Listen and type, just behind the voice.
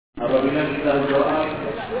apabila kita berdoa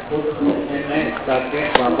untuk nenek,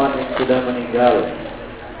 kakek, paman yang sudah meninggal,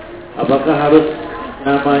 apakah harus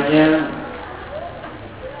namanya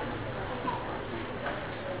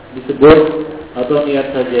disebut atau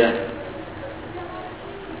niat saja?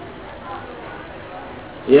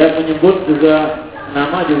 Ya, menyebut juga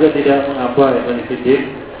nama juga tidak mengapa, ya,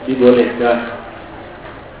 dibolehkan.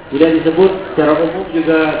 Tidak disebut secara umum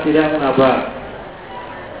juga tidak mengapa.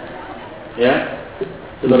 Ya,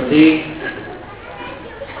 seperti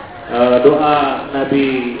doa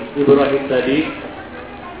Nabi Ibrahim tadi,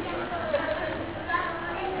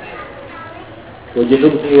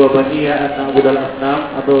 wajibni wa baniya an na'budal asnam,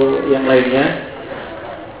 atau yang lainnya,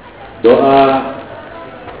 doa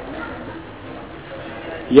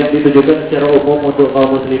yang ditujukan secara umum untuk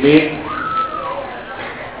kaum muslimin,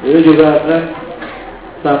 itu juga akan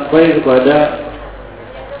sampai kepada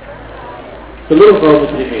seluruh kaum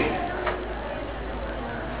muslimin,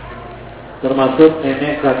 termasuk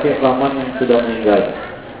nenek, kakek, paman yang sudah meninggal.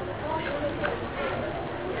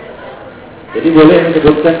 Jadi boleh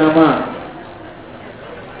menyebutkan nama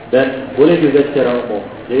dan boleh juga secara umum,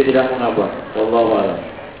 jadi tidak mengapa. Wallahu a'lam.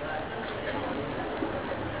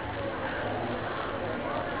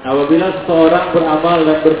 Apabila seseorang beramal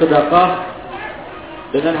dan bersedekah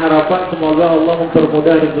dengan harapan semoga Allah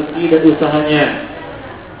mempermudah rezeki dan usahanya,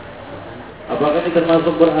 apakah ini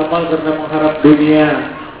termasuk beramal karena mengharap dunia?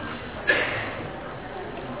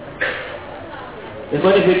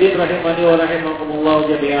 Ikhwani fillah rahimani wa rahimakumullah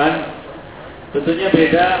jami'an. Tentunya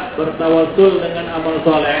beda bertawasul dengan amal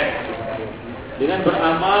soleh dengan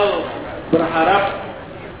beramal berharap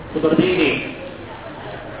seperti ini.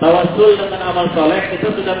 Tawasul dengan amal soleh,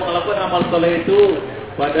 kita sudah melakukan amal soleh itu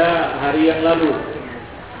pada hari yang lalu.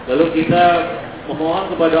 Lalu kita memohon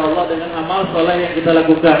kepada Allah dengan amal soleh yang kita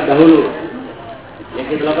lakukan dahulu, yang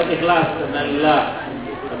kita lakukan ikhlas karena lillah,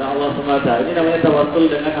 karena Allah SWT. Ini namanya tawasul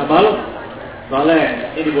dengan amal soleh.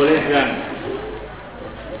 Ini dibolehkan.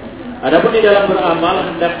 Adapun di dalam beramal,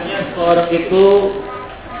 hendaknya seorang itu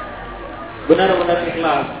benar-benar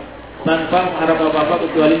ikhlas, tanpa mengharap apa-apa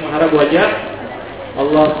kecuali mengharap wajah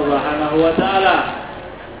Allah Subhanahu wa ta'ala.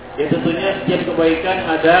 Ya, tentunya setiap kebaikan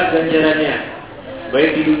ada ganjarannya,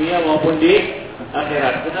 baik di dunia maupun di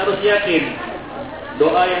akhirat. Kita harus yakin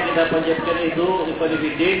doa yang kita panjatkan itu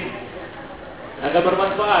ibadatin akan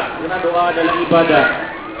bermanfaat, karena doa adalah ibadah.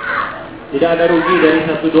 Tidak ada rugi dari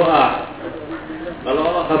satu doa. Kalau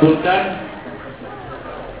Allah kabulkan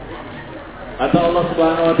atau Allah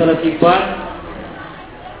Subhanahu wa ta'ala simpan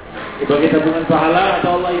sebagai tabungan pahala,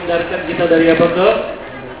 atau Allah hindarkan kita dari apa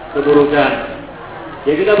keburukan.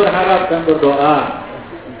 Ya, kita berharap dan berdoa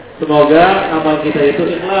semoga amal kita itu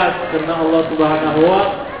ikhlas karena Allah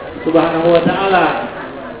Subhanahu wa ta'ala,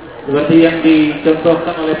 seperti yang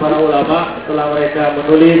dicontohkan oleh para ulama setelah mereka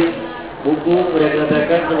menulis buku. Mereka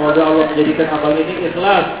katakan semoga Allah menjadikan amal ini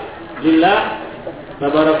ikhlas lillah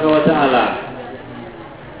tabaraka wa ta'ala,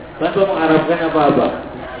 tanpa mengharapkan apa-apa.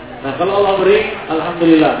 Nah, kalau Allah beri,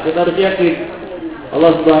 alhamdulillah, kita harus yakin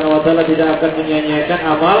Allah Subhanahu wa ta'ala tidak akan menyia-nyiakan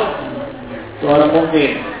amal seorang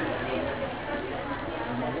mukmin.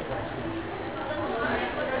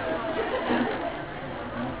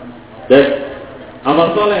 Dan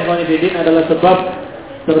amal soleh wanidin adalah sebab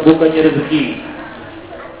terbukanya rezeki,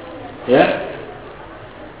 ya,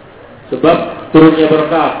 sebab turunnya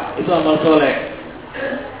berkah, itu amal soleh.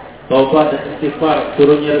 Taubat dan istighfar,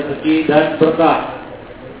 turunnya rezeki dan berkah,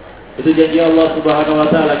 itu janji Allah Subhanahu wa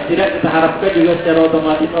ta'ala. Tidak kita harapkan juga secara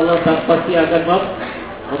otomatis Allah pasti akan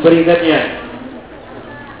memberikannya.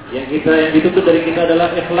 Yang dituntut dari kita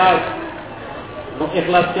adalah ikhlas,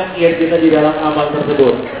 mengikhlaskan niat kita di dalam amal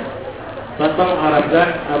tersebut, tanpa mengharapkan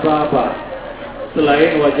apa-apa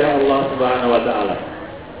selain wajah Allah Subhanahu wa ta'ala.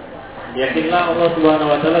 Yakinlah Allah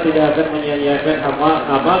Subhanahu wa ta'ala tidak akan menyia-nyiakan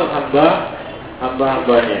amal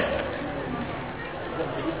hamba-hambanya.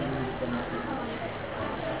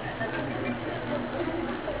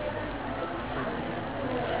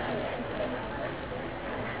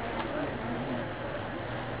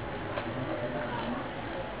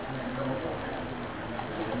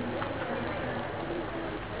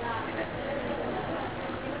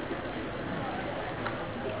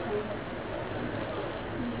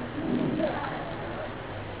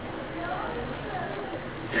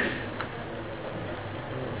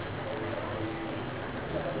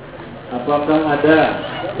 Apakah ada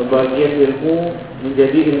pembagian ilmu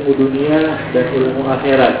menjadi ilmu dunia dan ilmu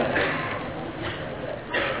akhirat?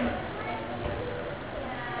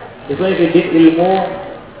 Itu ilmu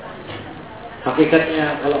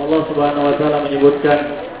hakikatnya, kalau Allah Subhanahu wa ta'ala menyebutkan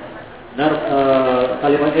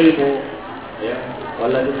kalimat ilmu, ya,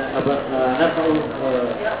 waladina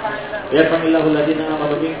Yarfa'illahu alladziina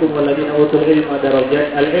aamanu minkum walladziina utul ilma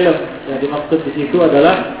darajat. Al-ilm yang dimaksud di situ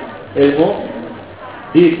adalah ilmu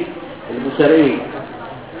din, ilmu syar'i.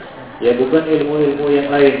 Ya bukan ilmu-ilmu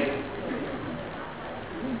yang lain.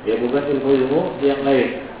 Ya bukan ilmu-ilmu yang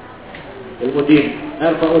lain. Ilmu din.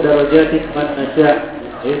 Narfa'u darajatin man nasya'.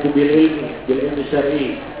 Yaitu bil ilmi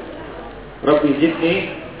syar'i. Rabbi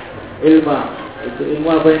zidni ilma. Itu ilmu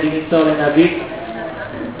apa yang diminta oleh Nabi?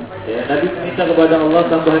 Ya, Nabi meminta kepada Allah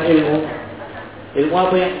tambahan ilmu. Ilmu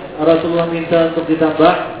apa yang Rasulullah minta untuk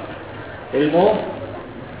ditambah? Ilmu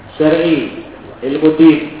syar'i, ilmu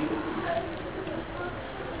din.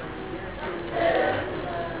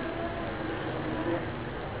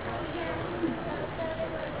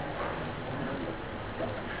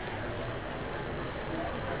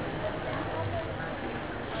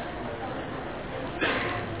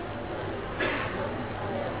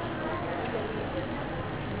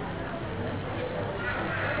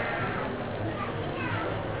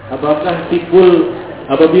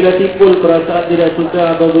 Apabila timbul perasaan tidak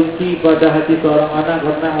suka atau benci pada hati seorang anak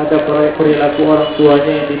karena ada perilaku orang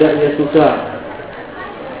tuanya yang tidak ia suka,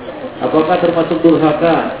 apakah termasuk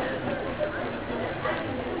durhaka?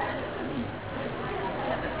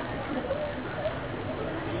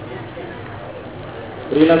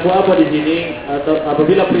 Perilaku apa di sini? Atau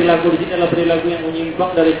apabila perilaku di sini adalah perilaku yang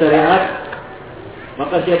menyimpang dari syariat,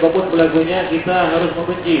 maka siapapun pelakunya kita harus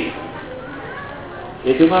membenci.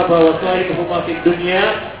 Itu mah bahwa sahibuhuma fid dunya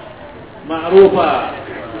ma'rufa.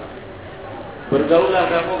 Bergaullah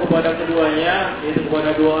kamu kepada keduanya, yaitu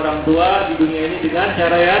kepada dua orang tua di dunia ini dengan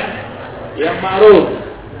cara yang ma'ruf.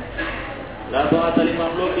 La ta'ata li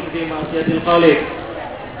mamlukin fi ma'siyatil khaliq.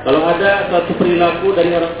 Kalau ada suatu perilaku dari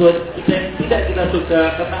orang tua kita yang tidak kita suka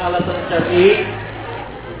karena alasan syar'i,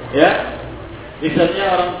 ya,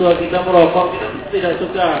 misalnya orang tua kita merokok, kita tidak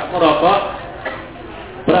suka merokok.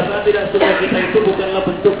 Perasaan tidak suka kita itu bukanlah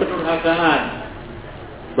bentuk pendurhakaan.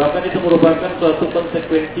 Bahkan itu merupakan suatu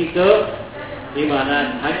konsekuensi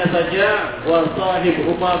keimanan. Hanya saja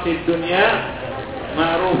wasahibhuma fid dunya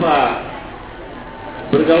ma'rufa.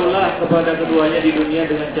 Bergaullah kepada keduanya di dunia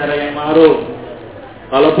dengan cara yang ma'ruf.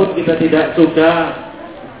 Kalaupun kita tidak suka,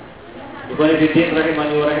 Ibnu Fiddin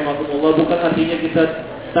rahimani wa rahimakumullah, bukan artinya kita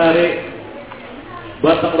tarik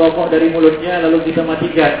batang rokok dari mulutnya lalu kita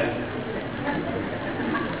matikan.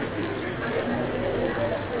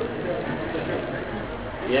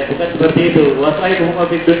 Ya, bukan seperti itu. Wasahibuhuma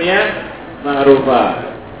fid dunya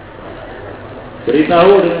ma'rufa.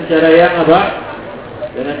 Beritahu dengan cara yang apa?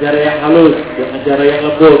 Dengan cara yang halus, dengan cara yang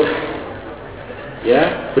lembut.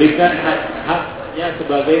 Ya, berikan hak-haknya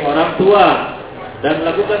sebagai orang tua dan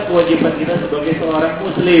lakukan kewajiban kita sebagai seorang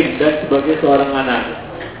muslim dan sebagai seorang anak.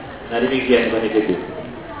 Nah, demikian Pak Ibu.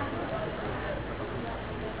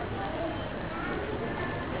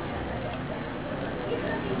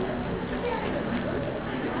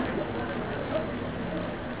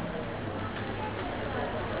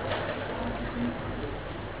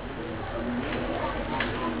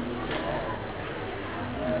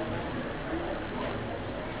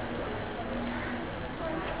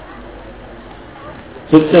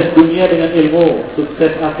 Sukses dunia dengan ilmu,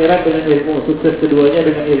 sukses akhirat dengan ilmu, sukses keduanya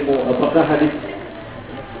dengan ilmu. Apakah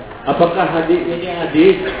hadis ini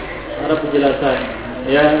hadis? Ada penjelasan.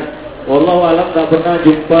 Ya, wallahu alam, tak pernah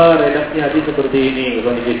jumpa redaksi hadis seperti ini,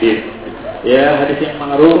 Ibnu Fiddin. Ya, hadis yang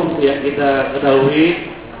ma'ruf yang kita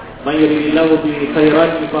ketahui, may yuridillahu bihi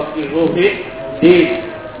khairan yufaqihuhu fid din.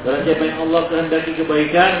 Barang siapa yang Allah kehendaki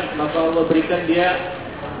kebaikan, maka Allah berikan dia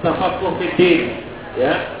tafaqquh fid din.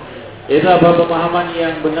 Ya. Itu apa pemahaman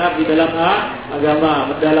yang benar di dalam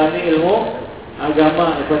agama, mendalami ilmu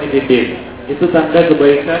agama. Itu tanda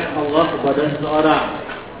kebaikan Allah kepada seseorang.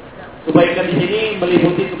 Kebaikan di sini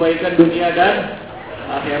meliputi kebaikan dunia dan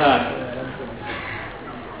akhirat.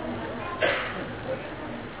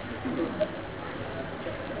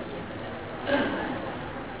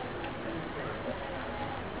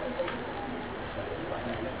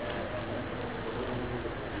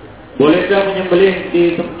 Bolehkah menyembelih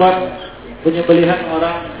di tempat penyembelihan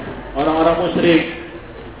orang-orang musyrik?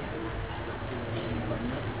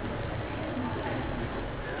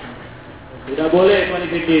 Tidak boleh, Ibnu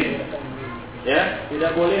Fiddin. Ya,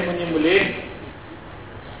 tidak boleh menyembelih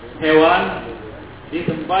hewan di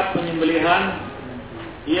tempat penyembelihan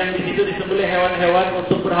yang di situ disembelih hewan-hewan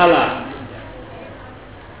untuk berhala.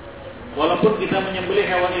 Walaupun kita menyembelih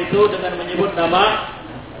hewan itu dengan menyebut nama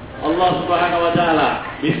Allah Subhanahu wa taala,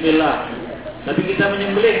 bismillah. Tapi kita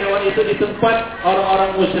menyembelih hewan itu di tempat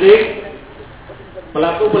orang-orang musyrik,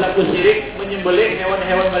 pelaku syirik menyembelih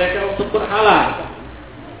hewan-hewan mereka untuk berhala.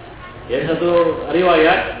 Ya, satu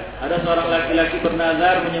riwayat ada seorang laki-laki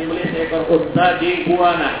bernazar menyembelih seekor unta di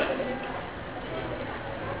buana.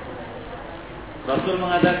 Rasul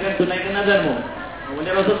mengatakan, tunaikan nazarmu.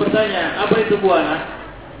 Kemudian Rasul bertanya, apa itu buana?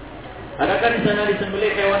 Adakah di sana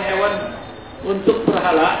disembelih hewan-hewan untuk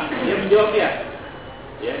berhala? Dia menjawab ya.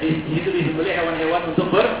 Ya, di situ disembelih hewan-hewan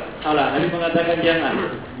untuk berhala. Nabi mengatakan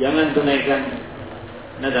jangan tunaikan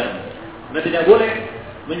nazar. Karena tidak boleh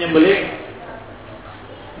menyembelih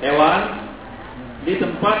hewan di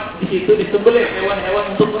tempat di situ disembelih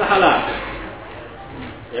hewan-hewan untuk berhala.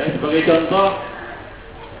 Ya, sebagai contoh,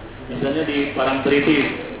 misalnya di Parangtritis,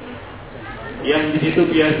 yang di situ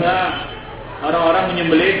biasa orang-orang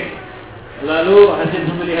menyembelih, lalu hasil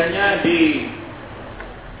sembelihannya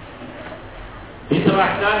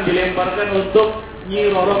diserahkan, dilemparkan untuk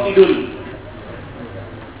Nyi Roro Kidul.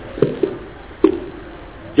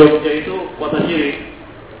 Jogja itu kota syirik.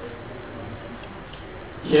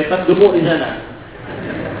 Setan gemuk di sana.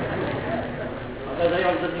 Maka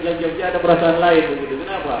saya waktu tinggal Jogja ada perasaan lain begitu.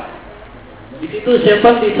 Kenapa? Di situ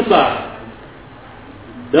setan disembah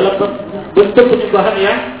dalam bentuk penyembahan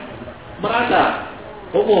yang merata,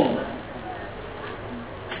 umum.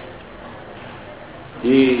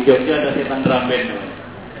 Di Jogja ada setan drum band.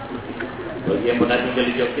 Bagi yang pernah tinggal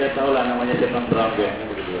di Jogja tahulah namanya setan drum band.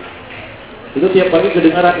 Itu tiap pagi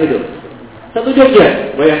kedengaran itu. Satu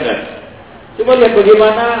Jogja, bayangkan. Coba lihat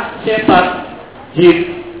bagaimana setan,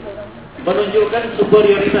 jin, menunjukkan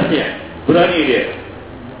superioritasnya. Berani dia.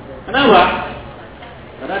 Kenapa?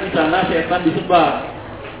 Karena di sana setan disembah.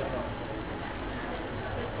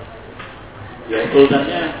 Ya,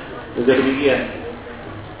 sultannya juga demikian.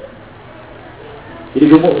 Jadi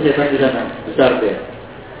gemuk setan di sana, besar dia.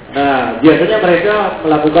 Nah, biasanya mereka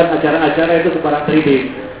melakukan acara-acara itu ke Parangtritis.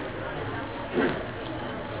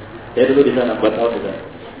 Saya dulu di sana 4 tahun di sana.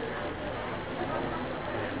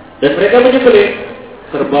 Dan mereka menyembelih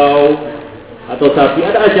kerbau atau sapi,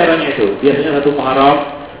 ada acaranya itu. Biasanya 1 Muharram,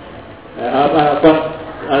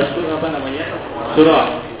 surah.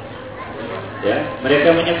 Ya,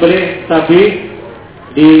 mereka menyembelih sapi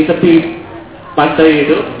di tepi pantai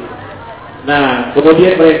itu. Nah,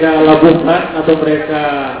 kemudian mereka labuhkan atau mereka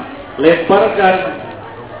lemparkan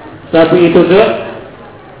sapi itu ke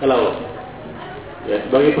laut. Ya,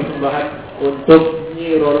 sebagai persembahan untuk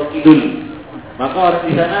Nyi Roro Kidul. Maka orang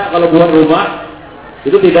di sana kalau buat rumah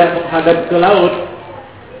itu tidak menghadap ke laut.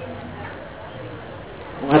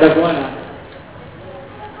 Menghadap ke mana?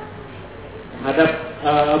 Menghadap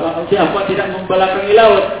siapa tidak membelakangi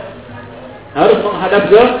laut. Harus menghadap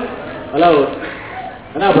ke laut.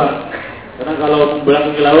 Kenapa? Karena kalau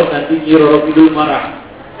membelakangi laut nanti Nyi Roro Kidul marah,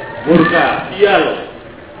 murka, sial,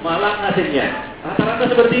 malah nasibnya. Rata-rata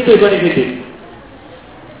seperti itu Ibn Ibn.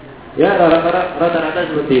 Ya, rata-rata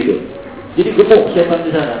seperti itu. Jadi gemuk setan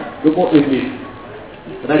di sana, gemuk iblis.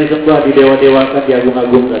 Karena disembah, didewa-dewakan,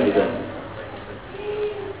 diagung-agungkan di sana.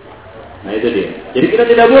 Nah itu dia. Jadi kita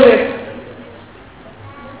tidak boleh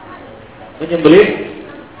menyembelih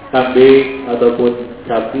kambing ataupun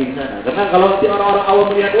sapi di sana. Karena kalau nanti orang-orang awam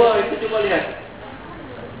melihat, wah itu coba lihat.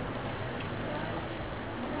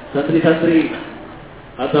 Santri-santri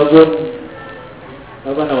ataupun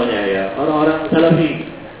apa namanya ya, orang-orang salafi.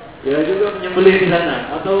 Ya juga menyembelih di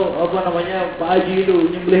sana, atau apa namanya Pak Haji itu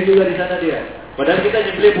menyembelih juga di sana dia. Padahal kita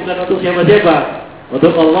menyembelih bukan untuk siapa-siapa,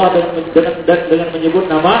 untuk Allah dengan menyebut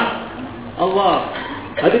nama Allah.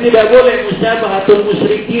 Jadi tidak boleh musyabahatul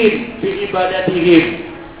musyrikin fi ibadatihim.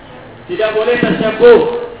 Tidak boleh tasyabuh,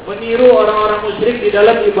 meniru orang-orang musyrik di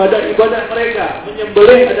dalam ibadah-ibadah mereka.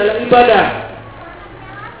 Menyembelih adalah ibadah.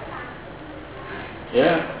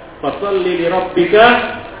 Ya, fasholli li rabbika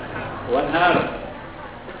wanhar.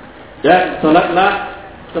 Dan salatlah,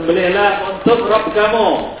 sembelihlah untuk Rabb kamu.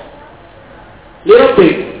 Li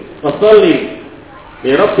rabbik, fasholli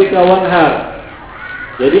li rabbika wanhar.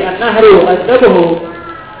 Jadi an-nahru, an-dabhu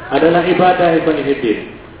adalah ibadah Ibn Fiddin.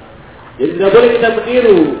 Jadi tidak boleh kita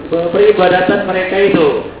meniru peribadatan mereka itu.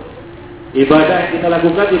 Ibadah yang kita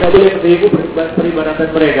lakukan tidak boleh meniru peribadatan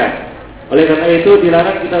mereka. Oleh karena itu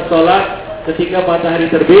dilarang kita sholat ketika matahari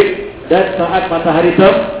terbit dan saat matahari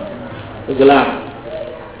tenggelam.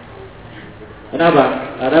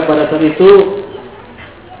 Kenapa? Karena pada saat itu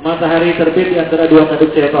matahari terbit di antara 2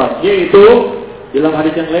 tanduk setan, yaitu dalam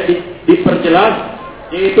hadis yang lain diperjelas,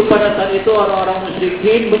 yaitu pada saat itu orang-orang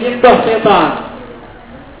musyrikin menyembah setan.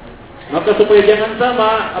 Maka supaya jangan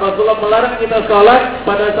sama, Rasulullah melarang kita sholat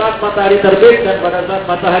pada saat matahari terbit dan pada saat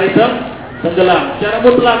matahari tenggelam. Secara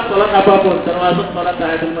mutlak sholat apapun, termasuk sholat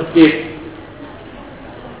tahiyatul masjid.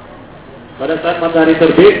 Pada saat matahari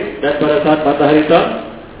terbit dan pada saat matahari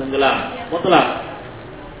tenggelam, mutlak.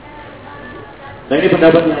 Nah ini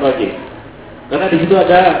pendapat yang rajih. Karena di situ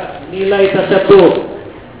ada nilai tasabbuh,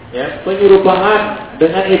 ya, penyerupaan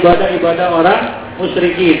dengan ibadah-ibadah orang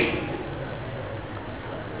musyrikin.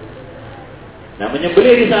 Nah,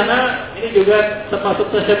 menyembelih di sana ini juga termasuk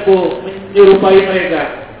tasabbuh, menyerupai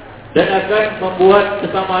mereka, dan akan membuat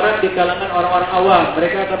kesamaran di kalangan orang-orang awam.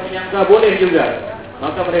 Mereka akan menyangka boleh juga,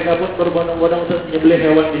 maka mereka pun berbondong-bondong untuk menyembelih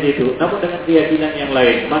hewan di situ, namun dengan keyakinan yang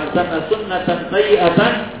lain. Man sanna sunnatan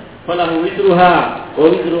sayyi'atan falahu wizruha wa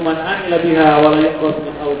wizru man amila biha wa la yanqus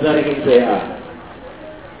min awzarihim syai'a.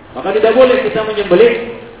 Maka tidak boleh kita menyembelih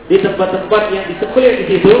di tempat-tempat yang disembelih di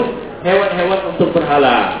situ hewan-hewan untuk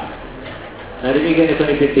berhala. Nah, demikian itu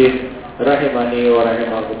nifidin rahimani wa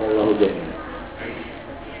rahimakumullahu jami'an.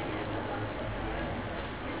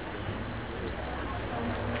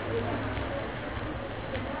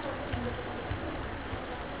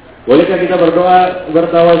 Bolehkah kita berdoa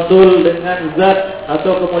bertawassul dengan zat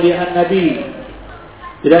atau kemuliaan Nabi?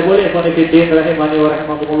 Tidak boleh, nifidin rahimani wa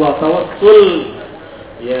rahimakumullah. Tawassul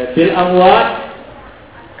ya bil amwat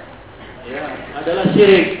ya adalah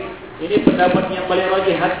syirik. Ini pendapat yang paling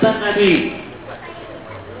rajih hatta Nabi.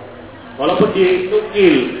 Walaupun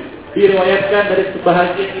dinukil, diriwayatkan dari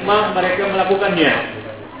sebahagian imam mereka melakukannya.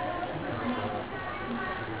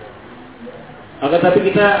 Akan tapi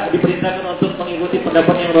kita diperintahkan untuk mengikuti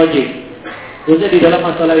pendapat yang rajih. Khususnya di dalam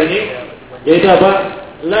masalah ini, yaitu apa?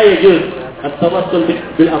 La yajuz at-tawassul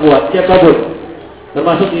bil amwat, siapapun,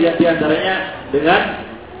 termasuk di antaranya dengan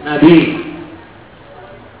Nabi,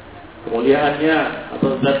 kemuliaannya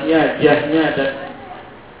atau zatnya, jahnya dan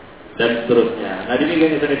seterusnya. Nah,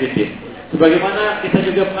 demikian itu nifidin. Sebagaimana kita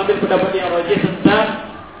juga mengambil pendapat yang rajih tentang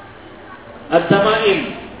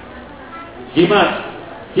at-tamaim, jimat.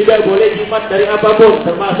 Tidak boleh jimat dari apapun,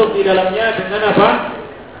 termasuk di dalamnya dengan apa?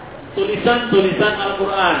 Tulisan-tulisan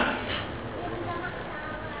Al-Quran.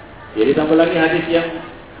 Jadi tambah lagi hadis yang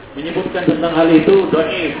menyebutkan tentang hal itu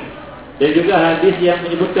dhaif, dan juga hadis yang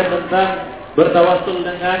menyebutkan tentang bertawassul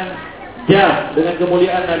dengan jah, dengan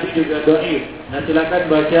kemuliaan Nabi juga dhaif. Nah, silakan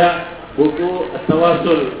baca buku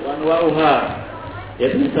At-Tawassul wa Anwa'uha,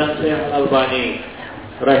 yaitu tulisan Syekh Al-Albani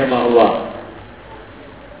rahimahullah.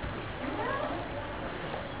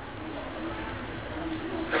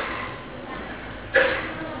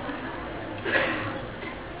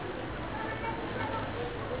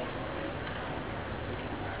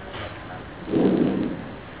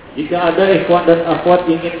 Jika ada ikhwan dan akhwat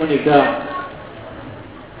ingin menikah,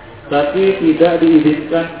 tapi tidak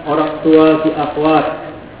diizinkan orang tua si akhwat,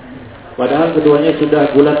 padahal keduanya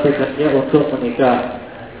sudah bulat tekadnya untuk menikah,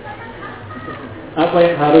 apa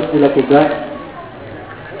yang harus dilakukan?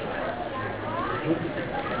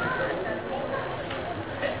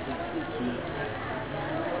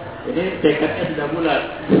 Ini tekadnya sudah bulat.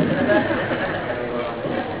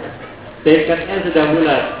 Tekadnya sudah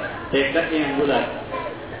bulat. Tekadnya yang bulat.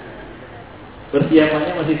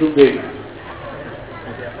 Persiapannya masih sumbing.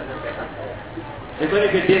 Ikhwan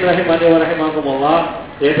fillah rahimani wa rahimakumullah.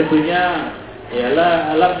 Ya, tentunya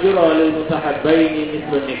ialah alam yura lil mutahabbaini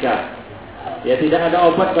mislun nikah. Ya, tidak ada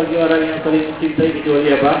obat bagi orang yang saling mencintai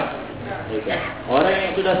kecuali apa? Nikah. Orang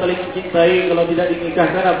yang sudah saling mencintai kalau tidak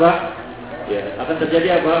dinikahkan apa? Ya, akan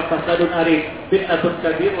terjadi apa? Fasadun arif, fitnatun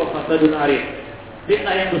kabir wa fasadun arif.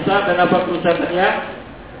 Fitnah yang besar dan apa kerusakannya?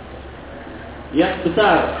 Yang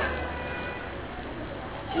besar.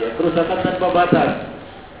 Ya, kerusakan tanpa batas.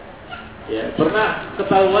 Ya, pernah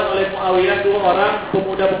ketahuan oleh Muawiyah dua orang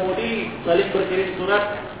pemuda-pemudi saling berkirim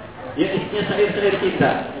surat yang isinya syair-syair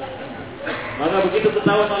cinta. Maka begitu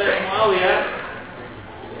ketahuan oleh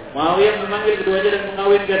Muawiyah memanggil keduanya dan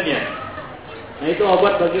mengawinkannya. Nah, itu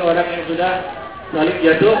obat bagi orang yang sudah saling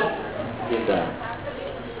jatuh cinta.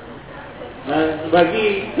 Nah,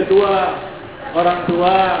 bagi kedua orang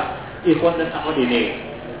tua ikhwan dan akhwat ini,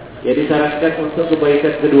 ya disarankan untuk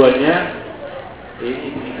kebaikan keduanya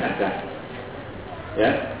ini dinikahkan.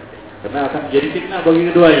 Ya, karena akan menjadi fitnah bagi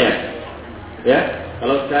keduanya. Ya,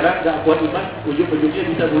 kalau sekarang nggak kuat iman, ujung-ujungnya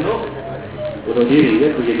bisa bunuh diri,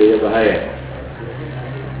 kan begitu ya, bahaya.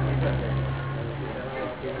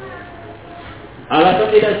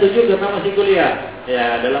 Alasan tidak setuju karena masih kuliah.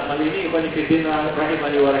 Ya, dalam hal ini ikhwan fillah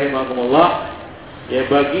rahimani wa rahimakumullah, ya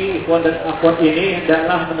bagi ikhwan dan akhwat ini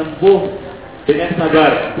hendaklah menempuh dengan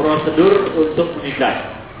sabar prosedur untuk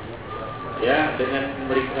menikah. Ya, dengan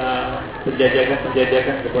mereka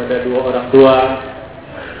penjajakan kepada dua orang tua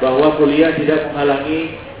bahwa kuliah tidak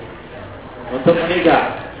menghalangi untuk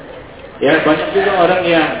menikah. Ya, banyak juga orang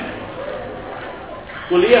yang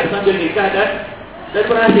kuliah sambil nikah dan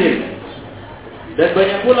berhasil. Dan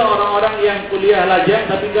banyak pula orang-orang yang kuliah lajang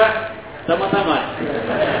tapi enggak sama-sama.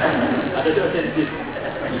 Ada dosen.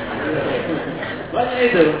 Banyak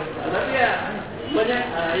itu. Tapi ya banyak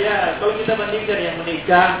ya kalau kita bandingkan yang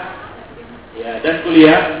menikah ya dan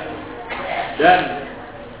kuliah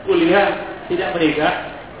tidak menikah,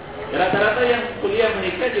 rata-rata yang kuliah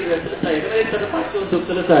menikah juga selesai karena dia terpacu untuk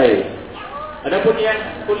selesai. Adapun yang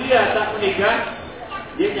kuliah tak menikah,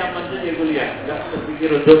 dia nyaman saja kuliah, nggak berpikir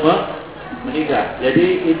untuk menikah.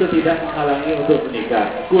 Jadi itu tidak menghalangi untuk menikah.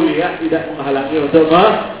 Kuliah tidak menghalangi untuk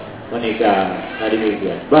menikah. Nah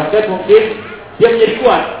demikian. Bahkan mungkin dia menjadi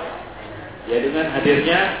kuat ya dengan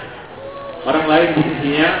hadirnya orang lain di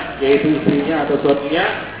sisinya, yaitu istrinya atau suaminya.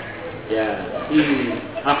 Ya, si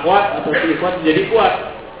akhwat atau si ikhwan menjadi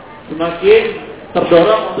kuat, semakin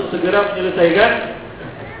terdorong untuk segera menyelesaikan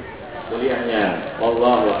kuliahnya.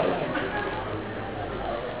 Wallahu a'lam.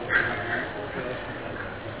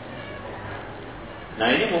 Nah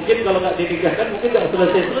ini mungkin kalau nggak dinikahkan mungkin nggak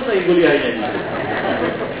selesai kuliahnya.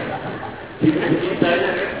 Kita aja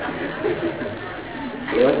kan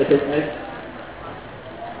lewat SMS.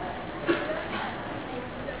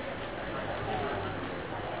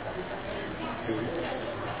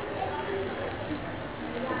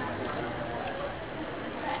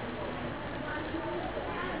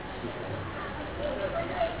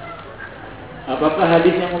 Apakah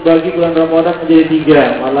hadis yang membagi bulan Ramadan menjadi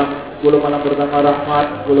 3, malam 10 malam pertama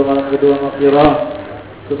rahmat, 10 malam kedua maghfirah,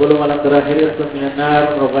 10 malam terakhir isqun minan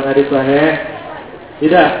nar, merupakan hadis sahih?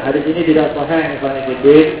 Tidak, hadis ini tidak sahih. Ikhwan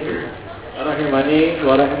fillah, rahimani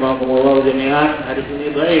wa rahimakumullah jami'an, hadis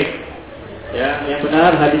ini dhaif. Ya, yang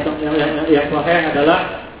benar hadis yang sahih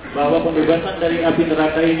adalah bahwa pembebasan dari api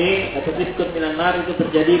neraka ini atau isqun minan nar itu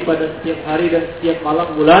terjadi pada setiap hari dan setiap malam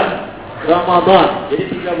bulan Ramadan.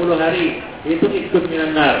 Jadi 30 hari itu ikut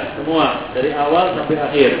minan nar semua dari awal sampai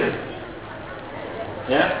akhir.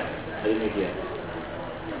 Ya, demikian.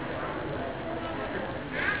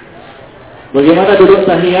 Bagaimana duduk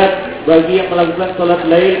tahiyat bagi yang melakukan salat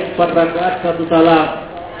lail 4 rakaat 1 salam?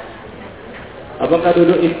 Apakah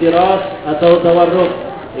duduk iftiras atau tawarruk?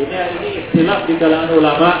 Ini ikhtilaf di kalangan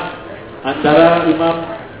ulama antara Imam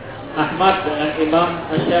Ahmad dengan Imam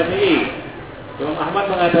Asy-Syafi'i. Imam Ahmad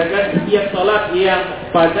mengatakan setiap salat yang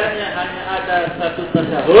padanya hanya ada 1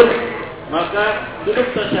 tasyahud, maka duduk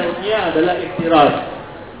tasyahudnya adalah iftiras.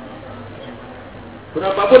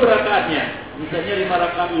 Berapapun rakaatnya, misalnya 5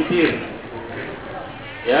 rakaat witir,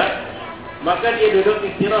 ya, maka dia duduk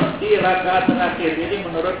iftiras di rakaat terakhir. Ini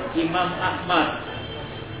menurut Imam Ahmad.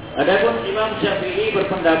 Adapun Imam Syafi'i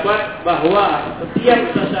berpendapat bahwa setiap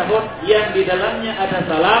tasyahud yang di dalamnya ada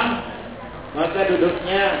salam, maka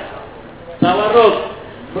duduknya tawarruk,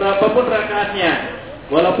 berapapun rakaatnya,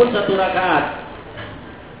 walaupun 1 rakaat,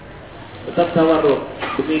 tetap tawarruk.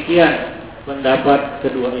 Demikian pendapat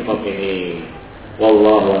kedua imam ini.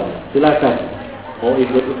 Wallahu a'lam. Silakan mau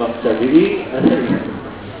ikut Imam Syafi'i atau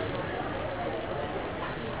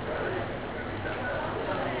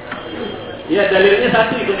ya, dalilnya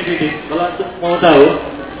satu itu nih, kalau antum mau tahu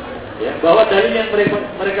ya, bahwa dalil yang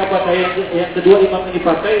mereka pakai yang kedua imam ini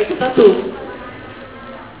pakai itu satu.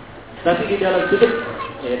 Tapi di dalam sudut,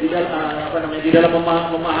 ya, di dalam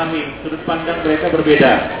memahami sudut pandang mereka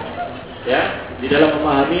berbeda, ya, di dalam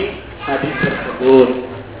memahami hadis tersebut.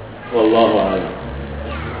 Wallahu a'lam.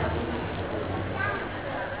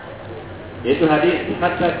 Yaitu hadis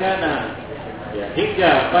hatta kana, ya,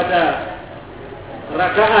 hingga pada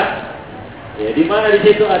rakaat, ya, di mana di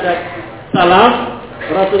situ ada salam,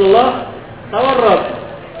 Rasulullah tawarruk,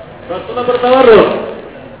 Rasulullah bertawarruk.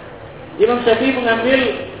 Imam Syafi'i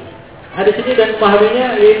mengambil hadis ini dan memahaminya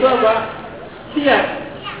yaitu apa? Setiap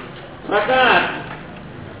rakaat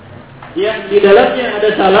yang di dalamnya ada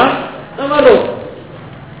salam, tawarruk.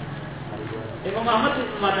 Imam Ahmad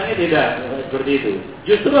memandangnya tidak seperti itu.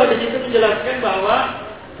 Justru hadis itu menjelaskan bahwa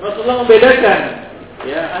Rasulullah membedakan,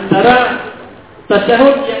 ya, antara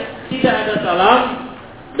tasyahud yang tidak ada salam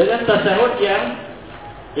dengan tasyahud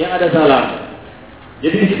yang ada salam.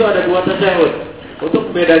 Jadi di situ ada 2 tasyahud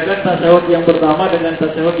untuk membedakan tasyahud yang pertama dengan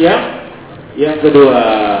tasyahud yang kedua.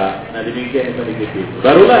 Nah, demikian itu sedikit.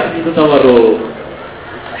 Barulah itu tawarruk.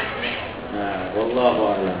 Nah,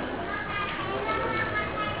 wallahu a'lam.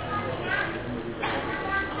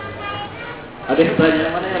 Ada yang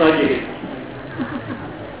tanya mana yang rajin?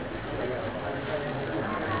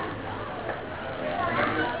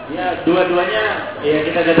 Ya, dua-duanya ya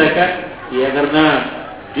kita katakan ya, karena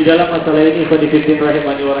di dalam masalah ini qadifitin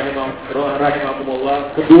rahimani wa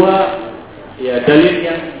rahimakumullah, kedua ya dalil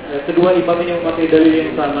yang kedua imam ini memakai dalil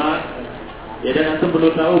yang sama, ya, dan antum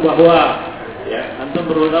perlu tahu bahwa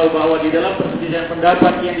di dalam perselisihan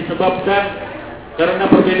pendapat yang disebabkan karena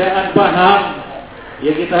perbedaan paham,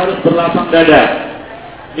 ya, kita harus berlapang dada.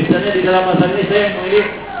 Misalnya di dalam masalah ini saya memilih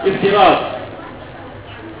iftiras,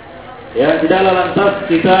 Ya, tidaklah lantas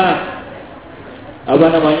kita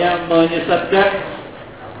menyesatkan,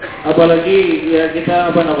 apalagi ya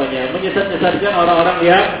kita menyesatkan orang-orang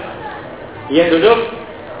yang duduk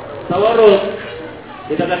tawarruk.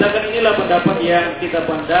 Kita katakan inilah pendapat yang kita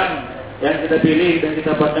pandang, yang kita pilih dan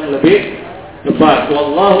kita pandang lebih tepat.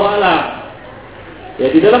 Wallahu a'lam.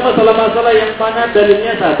 Ya, di dalam masalah-masalah yang mana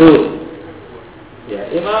dalilnya satu. Ya,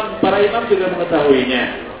 para imam juga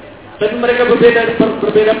mengetahuinya. Tapi mereka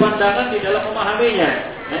berbeda pandangan di dalam memahaminya.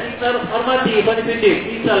 Nah, ini kita harus hormati,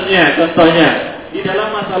 misalnya, contohnya di dalam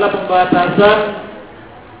masalah pembatasan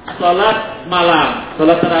salat malam,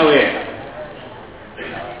 salat tarawih.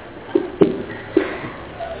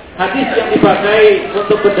 Hadis yang dipakai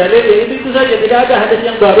untuk berdalil ya itu saja, tidak ada hadis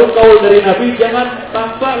yang baru kaul dari Nabi jangan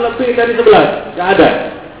tampak lebih dari 11, tidak ada.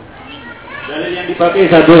 Dalil yang dipakai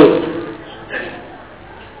satu.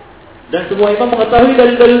 Dan semua imam mengetahui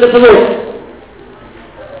dalil-dalil tersebut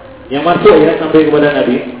yang masuk ya sampai kepada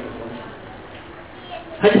Nabi.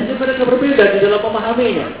 Hanya mereka berbeda di dalam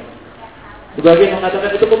memahaminya. Sebagian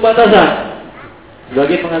mengatakan itu pembatasan,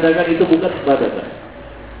 sebagian mengatakan itu bukan pembatasan.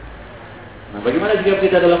 Nah, bagaimana sikap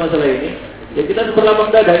kita dalam masalah ini? Ya kita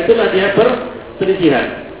berlapang dada, itulah dia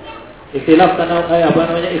perselisihan. Istilah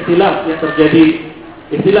istilah yang terjadi,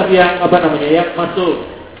 istilah yang yang masuk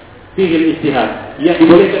fihil istihad, yang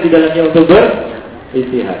dibolehkan di dalamnya untuk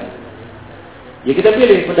beristihad. Ya kita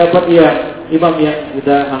pilih pendapat imam yang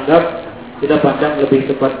kita anggap, kita pandang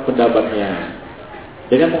lebih tepat pendapatnya,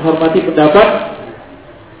 dengan menghormati pendapat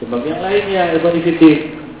imam yang lainnya.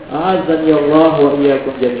 Azan ya Allah wa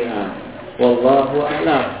iyyakum jami'an. Wallahu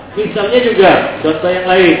a'lam. Misalnya juga contoh yang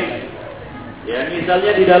lain. Ya,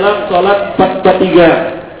 misalnya di dalam salat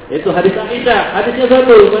 443, yaitu hadis Aisyah, hadisnya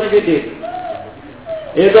satu,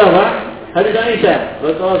 itu apa? Hadis Aisyah,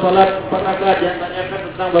 Rasulullah salat 4 rakaat yang tanyakan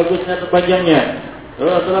tentang bagusnya dan panjangnya.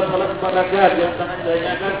 Rasulullah salat 4 rakaat yang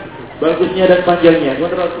tanyakan bagusnya dan panjangnya.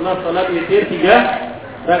 Rasulullah salat witir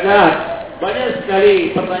 3 rakaat. Banyak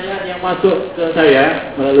sekali pertanyaan yang masuk ke saya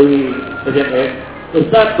melalui SMS.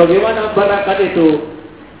 Ustaz, bagaimana 4 rakaat itu?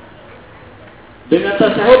 Dengan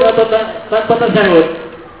tasyahud atau tanpa tasyahud?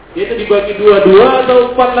 Itu dibagi 2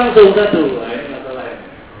 atau 4 langsung satu? Nah, ini masalahnya.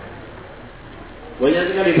 Banyak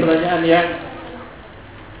sekali pertanyaan yang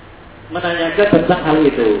menanyakan tentang hal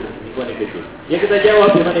itu. Ya kita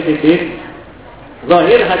jawab zahir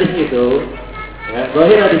hadis itu,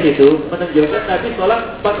 menunjukkan Nabi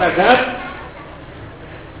sholat 4 rakaat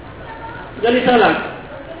sekali salam.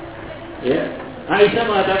 Ya, Aisyah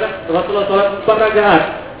mengatakan Rasulullah sholat 4 rakaat.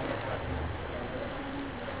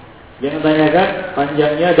 Yang menanyakan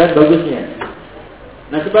panjangnya dan bagusnya.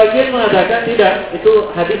 Nah, sebagian mengatakan tidak, itu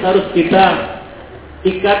hadis harus kita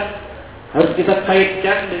ikat, harus kita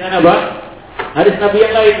kaitkan dengan apa? Hadis Nabi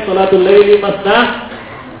yang lain, sholatul laili masna.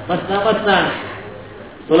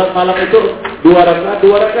 Sholat malam itu 2 rakaat.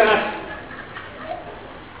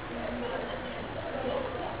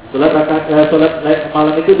 Sholat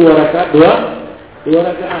malam itu 2 rakaat.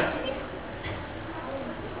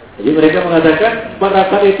 Jadi mereka mengatakan 4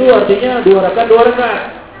 rakaat itu artinya 2 rakaat.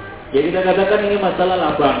 Jadi kita katakan ini masalah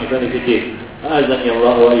lapang, itu dikit. Azan ya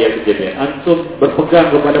Allah wa iyyakum jami'an. Antum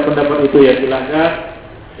berpegang kepada pendapat itu ya silakan.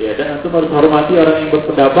 Ya, dan antum harus hormati orang yang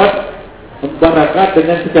berpendapat 4 rakaat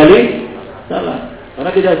dengan sekali salah.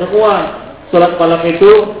 Karena tidak semua salat malam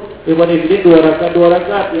itu 2 rakaat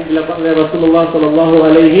yang dilakukan oleh Rasulullah sallallahu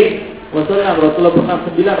alaihi wasallam. Rasulullah pernah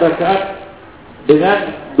 9 rakaat dengan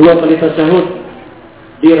 2 kali tasyahud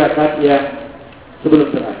di rakaat yang sebelum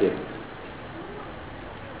terakhir.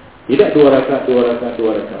 Tidak 2 rakaat.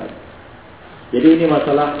 Jadi ini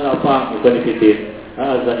masalah lapang, bukan dikit.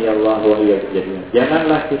 Azan ya Allah wa iyyakum jami'an.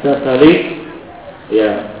 Janganlah kita saling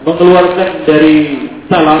mengeluarkan dari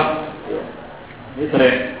salaf. Ya. Ini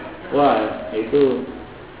tren. Wah, itu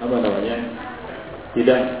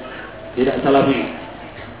tidak salafi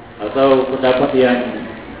atau pendapat yang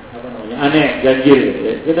aneh, ganjil.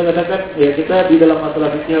 Ya. Kita katakan kita di dalam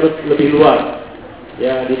masalah ini harus lebih luas.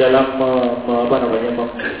 Ya, di dalam membahas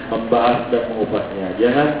dan mengupasnya.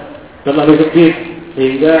 Jangan terlalu sempit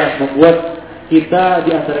sehingga membuat kita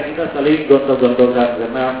di antara kita saling gontok-gontokan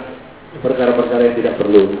karena perkara-perkara yang tidak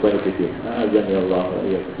perlu diperhatikan. Azan ya Allah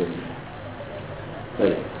ya Allah.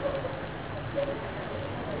 Baik.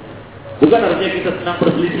 Bukan artinya kita senang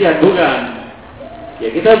perselisihan, bukan. Ya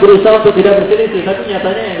kita berusaha untuk tidak berselisih, tapi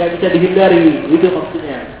nyatanya yang nggak bisa dihindari, itu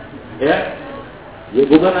maksudnya. Ya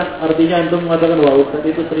bukan artinya antum mengatakan wah Ustaz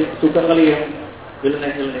itu suka kali yang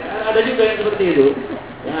nyeleneh. Ada juga yang seperti itu,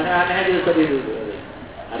 yang aneh-aneh aja seperti itu.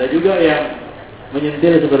 Ada juga yang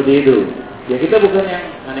menyentil seperti itu. Ya kita bukan yang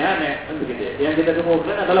aneh-aneh kan begitu ya. Yang kita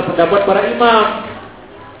kemukakan adalah pendapat para imam.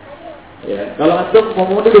 Ya, kalau antum mau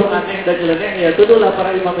menuduh aneh dan nyeleneh, ya tuduhlah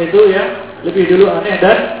para imam itu ya lebih dulu aneh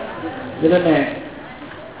dan nyeleneh.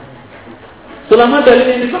 Selama dalil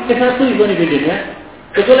yang dipakai satu Ibnu Bidin ya,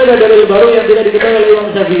 kecuali ada dalil baru yang tidak diketahui oleh Imam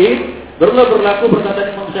Syafi'i, barulah berlaku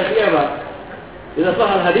perkataan Imam Syafi'i apa? Tidak sah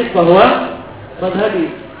al hadis bahwa madhabi.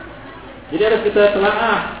 Jadi harus kita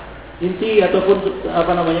telaah inti ataupun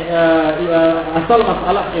asal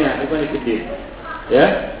masalahnya Ibnu Bidin.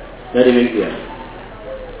 Ya, dari demikian.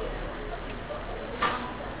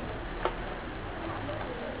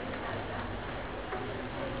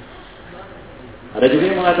 Ada juga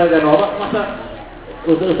yang mengatakan, masa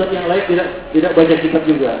ustaz-ustaz yang lain tidak baca kitab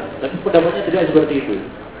juga, tapi pendapatnya tidak seperti itu.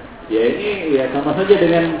 Ya ini ya sama saja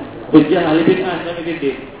dengan hujjah ahli bid'ah dan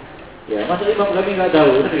bid'ah. Ya masa imam kami nggak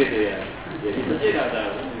tahu gitu ya. Jadi saja nggak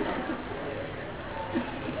tahu.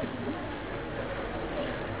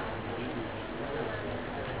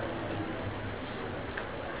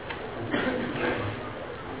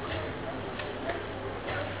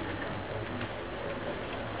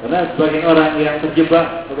 Karena sebagian orang yang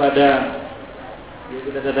terjebak kepada yang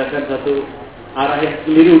kita katakan satu arah yang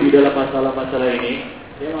keliru di dalam masalah-masalah ini,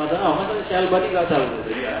 dia mengatakan, masa Syekh Albani nggak tahu?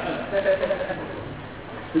 Ya.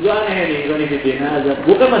 Juga aneh ini,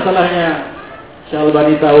 bukan masalahnya Syekh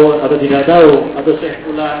Albani tahu atau tidak tahu, atau Syekh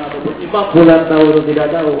Fulan atau Imam Fulan tahu atau tidak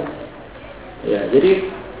tahu. Ya, jadi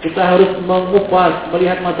kita harus mengupas,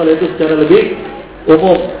 melihat masalah itu secara lebih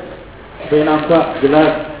umum, supaya nampak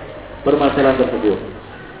jelas permasalahan tersebut.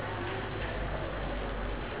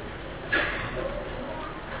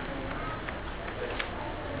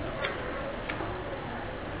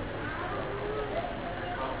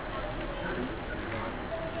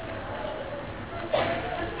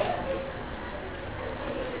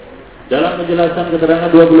 Dalam penjelasan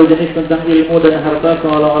keterangan 20 jenis tentang ilmu dan harta,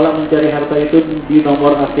 seolah-olah mencari harta itu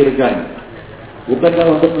dinomor akhirkan.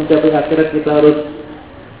 Bukankah untuk mencapai akhirat kita harus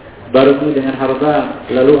barengi dengan harta?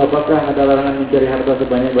 Lalu apakah ada larangan mencari harta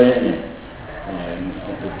sebanyak-banyaknya?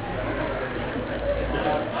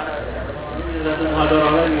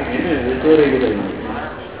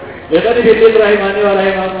 Ya tadi bidin rahimani wa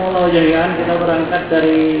rahimakumullah jami'an, kita berangkat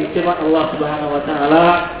dari firman Allah Subhanahu wa taala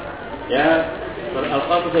ya.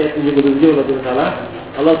 Al-Qasas ayat 77 kalau tidak salah.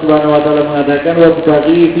 Allah Subhanahu wa taala mengatakan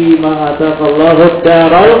wabtaghi fi ma ataqallahu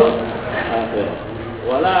ad-daral akhirah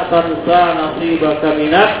wa la tansa nasibaka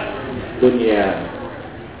minad dunya.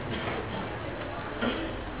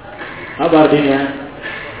 Apa artinya?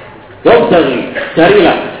 Wabtaghi,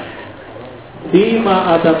 carilah fi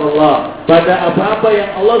ma ataqallah, pada apa-apa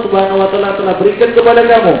yang Allah Subhanahu wa taala telah berikan kepada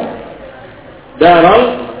kamu.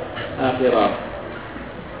 Daral akhirah,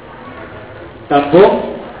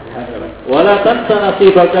 kampung akhirat. Wala tansa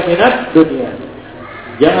nasibaka minad dunya.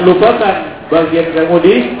 Jangan lupakan bagian kamu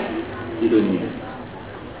di dunia.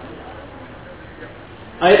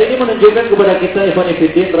 Ayat ini menunjukkan kepada kita ikhwan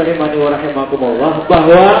fillah rahimani wa rahimakumullah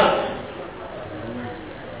bahwa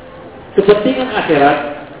kepentingan akhirat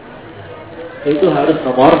itu harus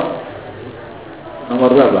nomor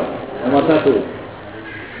berapa? Nomor 1.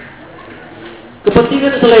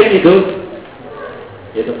 Kepentingan selain itu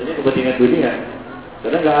ya tentunya kepentingan dunia.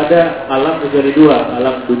 Karena nggak ada alam kecuali dua,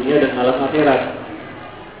 alam dunia dan alam akhirat.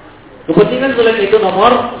 Kepentingan selain itu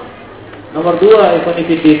nomor 2, ikhwan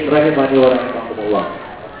fillah rahimani wa rahimakumullah.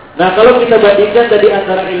 Nah, kalau kita bandingkan tadi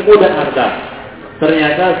antara ilmu dan harta,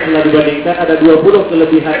 ternyata setelah dibandingkan ada 20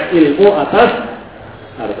 kelebihan ilmu atas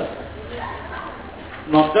harta.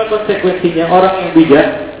 Maka konsekuensinya orang yang bijak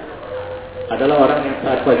adalah orang yang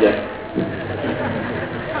taat pajak.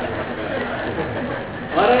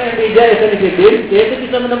 Orang yang bijak itu disiplin, yaitu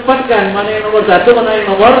bisa menempatkan mana yang nomor 1, mana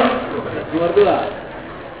yang nomor 2.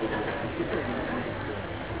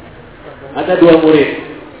 Ada 2 murid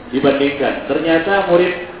dibandingkan. Ternyata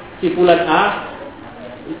murid si Fulan A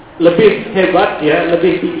lebih hebat ya,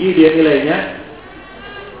 lebih tinggi dia nilainya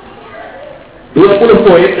 20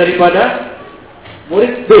 poin daripada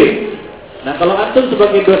murid B. Nah, kalau antum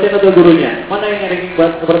sebagai dosen atau gurunya, mana yang ranking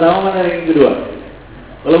pertama, mana yang ranking kedua?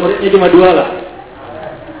 Kalau muridnya cuma 2 lah.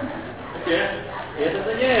 Ya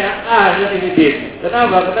tentunya ya yang ini B.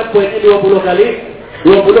 Kenapa? Karena poinnya 20 kali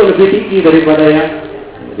 20 lebih tinggi daripada yang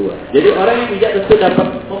kedua. Jadi orang yang bijak tentu dapat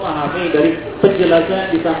memahami dari penjelasan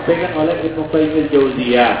yang disampaikan oleh Ibnu Qayyim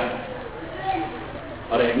al-Jauziyah.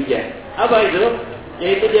 Orang yang bijak. Apa itu?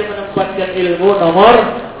 Yaitu dia menempatkan ilmu nomor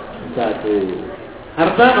 1.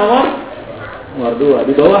 Harta nomor 2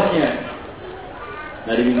 di bawahnya.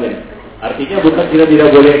 Nah demikian. Artinya bukan kita tidak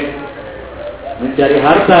boleh mencari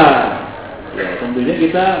harta. Ya, tentunya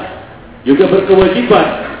kita juga berkewajiban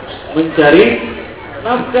mencari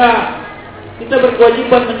nafkah. Kita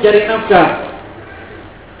berkewajiban mencari nafkah.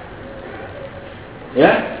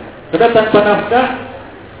 Ya, karena tanpa nafkah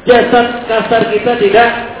jasad kasar kita tidak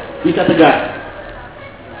bisa tegak.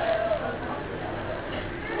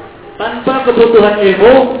 Tanpa kebutuhan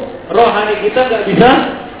ilmu, rohani kita nggak bisa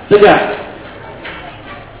tegak.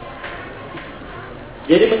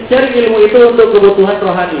 Jadi mencari ilmu itu untuk kebutuhan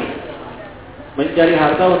rohani, mencari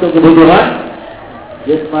harta untuk kebutuhan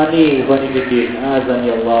jasmani. Azan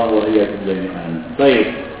ya Allah wa iyyakum jami'an. Baik.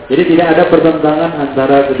 Jadi tidak ada pertentangan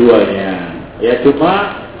antara keduanya. Ya,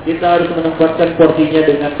 cuma kita harus menempatkan porsinya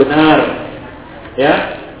dengan benar.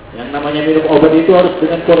 Ya, yang namanya minum obat itu harus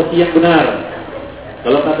dengan porsi yang benar.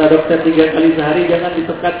 Kalau kata dokter 3 kali sehari, jangan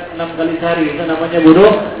disekat 6 kali sehari. Itu namanya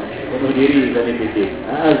bunuh diri.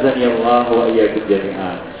 Azan ya Allah wa iyyakum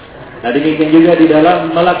jami'an. Nah, demikian juga di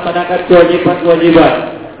dalam melaksanakan kewajiban-kewajiban.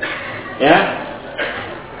 Ya,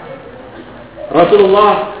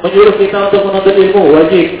 Rasulullah menyuruh kita untuk menuntut ilmu,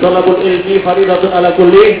 wajib. Talabul ilmi fardhatun ala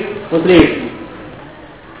kulli muslim.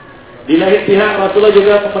 Di lain pihak Rasulullah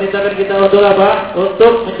juga memerintahkan kita untuk apa?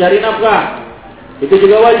 Untuk mencari nafkah. Itu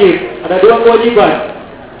juga wajib. Ada 2 kewajiban.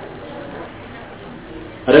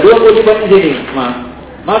 Ada 2 kewajiban di sini.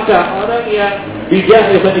 Maka orang yang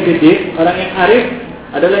bijak, orang yang arif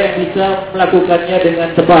adalah yang bisa melakukannya dengan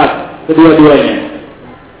tepat, kedua-duanya.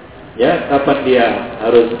 Ya, kapan dia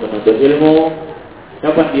harus menuntut ilmu,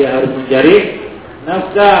 kapan dia harus mencari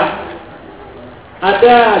nafkah.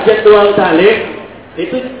 Ada jadwal taklim,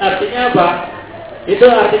 itu artinya apa? Itu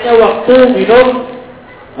artinya waktu minum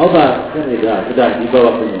obat. Kan sudah tiba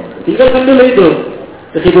waktunya. Tinggalkan dulu itu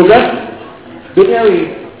kesibukan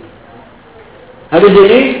duniawi. Habis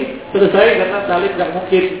ini selesai, karena taklim nggak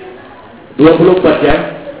mungkin 24 jam,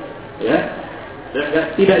 ya,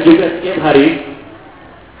 dan tidak juga setiap hari.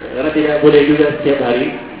 Karena tidak boleh juga setiap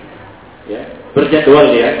hari, ya, berjadwal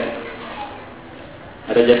ya,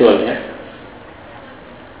 ada jadwalnya.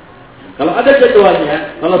 Kalau ada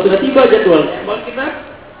jadwalnya, kalau sudah tiba jadwalnya, maka kita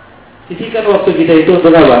sisihkan waktu kita itu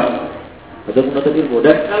untuk apa? Untuk menuntut ilmu.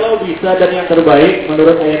 Dan kalau bisa dan yang terbaik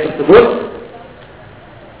menurut ayat tersebut,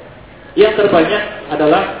 yang terbanyak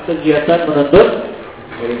adalah kegiatan menuntut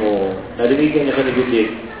ilmu. Nah, demikian yang akan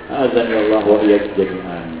dibikin. Azan ya Allah wa iyyakum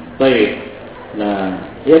jami'an. Baik. Nah,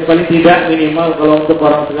 yang paling tidak minimal kalau untuk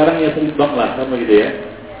orang sekarang ya seimbang lah, sama gitu ya,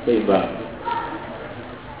 seimbang.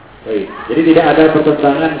 Baik. Jadi tidak ada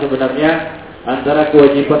pertentangan sebenarnya antara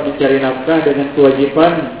kewajiban mencari nafkah dengan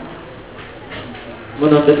kewajiban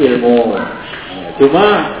menuntut ilmu. Cuma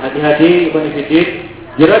hati-hati benefit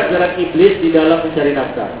jerat-jerat iblis di dalam mencari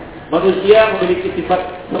nafkah. Manusia memiliki sifat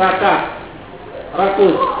serakah,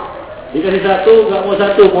 rakus. Dikasih 1 nggak mau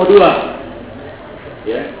 1, mau 2.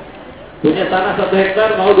 Ya. Punya tanah 1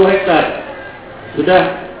 hektar, mau 2 hektar.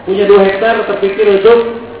 Sudah punya 2 hektar, terpikir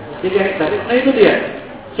untuk 3 hektar. Nah, itu dia.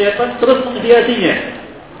 Setan terus menghiasinya.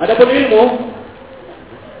 Adapun ilmu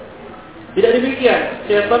tidak demikian.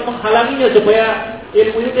 Setan menghalanginya supaya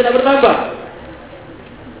ilmu itu tidak bertambah.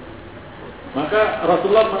 Maka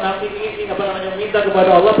Rasulullah meminta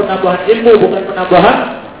kepada Allah penambahan ilmu, bukan penambahan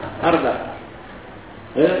harta.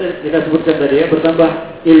 Kita sebutkan tadi ya, bertambah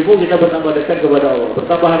ilmu kita bertambah dekat kepada Allah.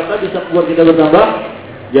 Bertambah harta bisa membuat kita bertambah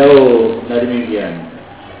jauh. Nah, demikian.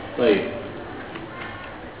 Baik.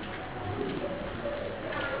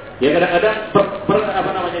 Ya, kadang-kadang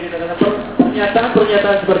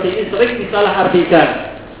pernyataan seperti ini sering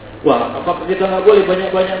disalahartikan. Wah, apakah kita nggak boleh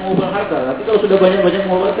banyak-banyak mengumpulkan harta? Tapi kalau sudah banyak-banyak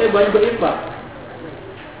mengumpulkan, saya banyak berinfak.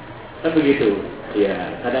 Kan begitu.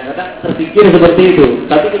 Ya, kadang-kadang terpikir seperti itu,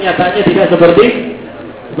 tapi kenyataannya tidak seperti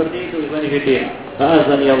itu. Ikhwan fillah.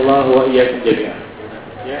 Azan ya Allah wa iyyakum jami'an.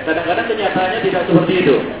 Ya, kadang-kadang kenyataannya tidak seperti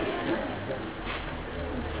itu.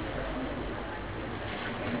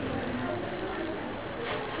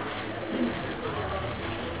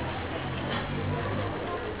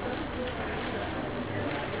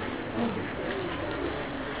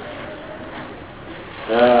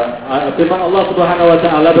 Firman Allah Subhanahu wa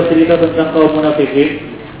taala bercerita tentang kaum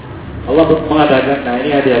munafikin. Allah mengatakan, nah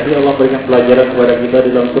ini hati-hati, Allah berikan pelajaran kepada kita di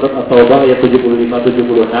dalam surat At-Taubah ayat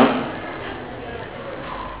 75-76.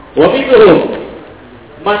 Wa minhum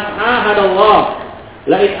man ahadallah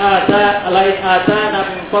la in atana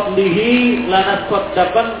min fadlihi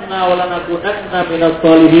lanasaddaqanna wa lanakunanna minas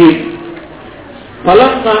shalihin.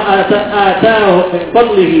 Falamma atahum min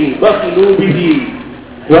fadlihi bakhilu bihi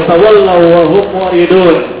wa tawallaw wa hum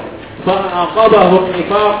mu'ridun. فَأَعْقَبَهُمْ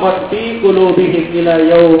نِفَاقًا فِي قُلُوبِهِمْ إِلَى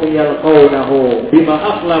يَوْمِ يَلْقَوْنَهُ بِمَا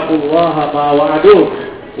أَخْلَفُوا اللَّهَ مَا وَعَدُوهُ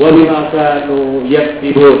وَبِمَا كَانُوا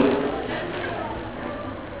يَكْذِبُونَ.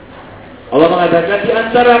 Allah mengatakan di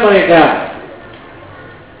antara mereka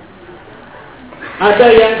ada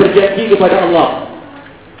yang berjanji kepada Allah.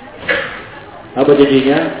 Apa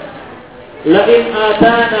janjinya? La in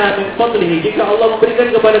atana min fadlihi, jika Allah memberikan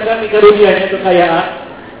kepada kami karunia-Nya kekayaan,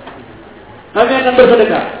 kami akan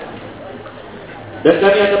bersedekah dan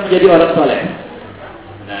kami akan menjadi orang saleh.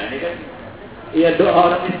 Nah, ini kan iya, doa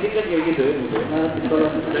orang miskin kan kayak gitu. Nanti kalau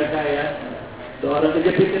sudah kaya, doa orang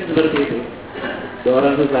kejepit kan seperti itu. Doa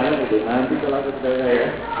orang susah kan gitu. Nanti kalau aku sudah kaya,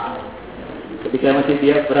 ketika masih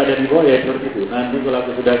dia berada di bawah ya seperti itu. Nanti kalau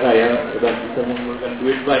aku sudah kaya, sudah bisa mengumpulkan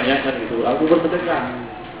duit banyak kan gitu, aku bersedekah.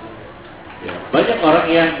 Ya, banyak orang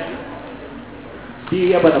yang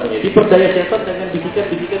diperdaya setan dengan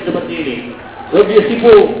bisikan-bisikan seperti ini. Lalu dia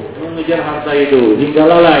sibuk mengejar harta itu hingga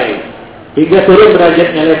lalai, hingga turun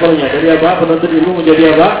derajatnya, levelnya dari apa? Penuntut ilmu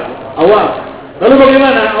menjadi apa? Awam. Lalu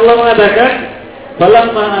bagaimana? Allah mengatakan,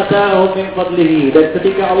 "Falamma atahum min fadlihi", dan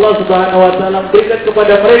ketika Allah Subhanahu wa taala memberikan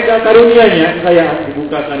kepada mereka karunia-Nya, kekayaan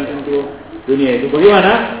dibukakan untuk dunia itu.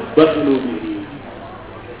 Bagaimana? Bakhlu bihi.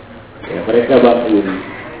 Ya, mereka bakhil.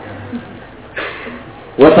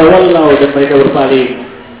 Wa tawallaw, dan mereka berpaling.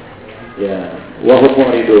 Ya, wa hum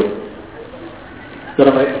mu'ridun.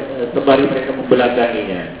 Sembari mereka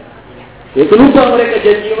membelakanginya. Itu lupa mereka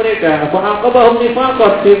janji mereka. Fa'aqabahum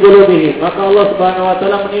nifaqan fi qulubihim. Maka Allah Subhanahu wa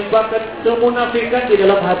taala menimpakan kemunafikan di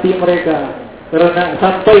dalam hati mereka. Karena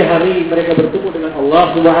sampai hari mereka bertemu dengan Allah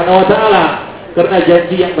Subhanahu wa taala karena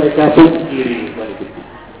janji yang mereka pungkiri.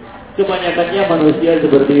 Kebanyakannya manusia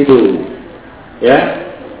seperti itu. Ya,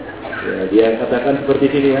 dia katakan seperti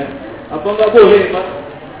ini ya. Apa enggak boleh, Pak?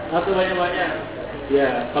 Atau banyak-banyak?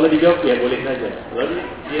 Ya, kalau dijawab ya boleh saja. Kalau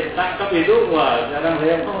dia tangkap itu, wah, sekarang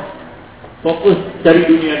saya mau fokus cari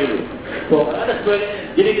dunia dulu. Ada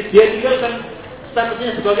sebagainya. Jadi dia tinggalkan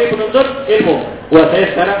statusnya sebagai penuntut ilmu. Wah, saya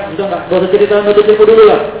sekarang sudah nggak usah cerita penuntut ilmu dulu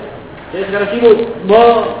lah. Saya sekarang sibuk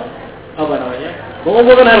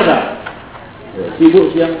mengumpulkan harta. Ya,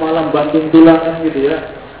 sibuk siang malam banting tulangan gitu ya.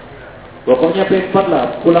 Pokoknya P4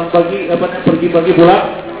 lah, pulang pagi, pergi pagi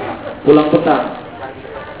pulang petang.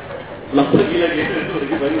 Pulang pergi lagi,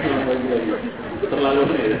 pergi pagi pulang pagi lagi. Terlalu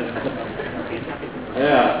ya.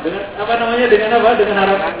 Ya, dengan apa?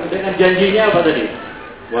 Dengan janjinya apa tadi?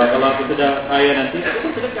 Wah, kalau aku sudah kaya nanti, aku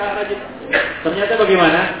sedekah rajin. Ternyata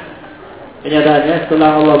bagaimana? Kenyataannya setelah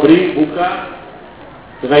Allah beri buka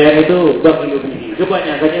kekayaan itu bagi lebih.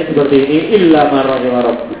 Kebanyakannya seperti ini, illa ma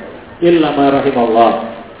rahimallah.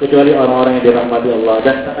 Kecuali orang-orang yang dirahmati Allah,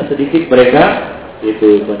 dan sangat sedikit mereka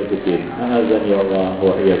itu konfidin. Azan ya Allah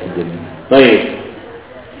wa iyyakum. Baik.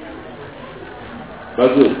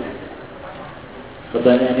 Bagus.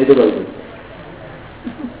 Pertanyaan itu bagus.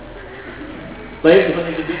 Baik,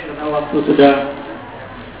 konfidin, karena waktu sudah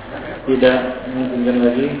tidak memungkinkan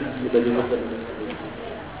lagi, kita jumpa.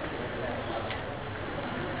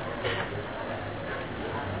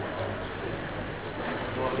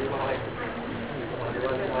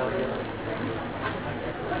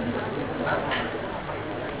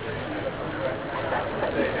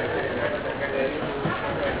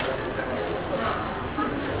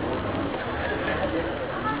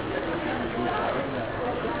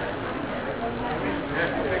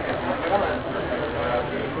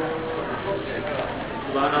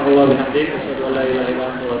 Subhanallah bihamdihi, asyhadu an la ilaha illa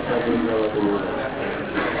anta, astaghfiruka wa atubu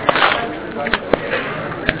ilaik.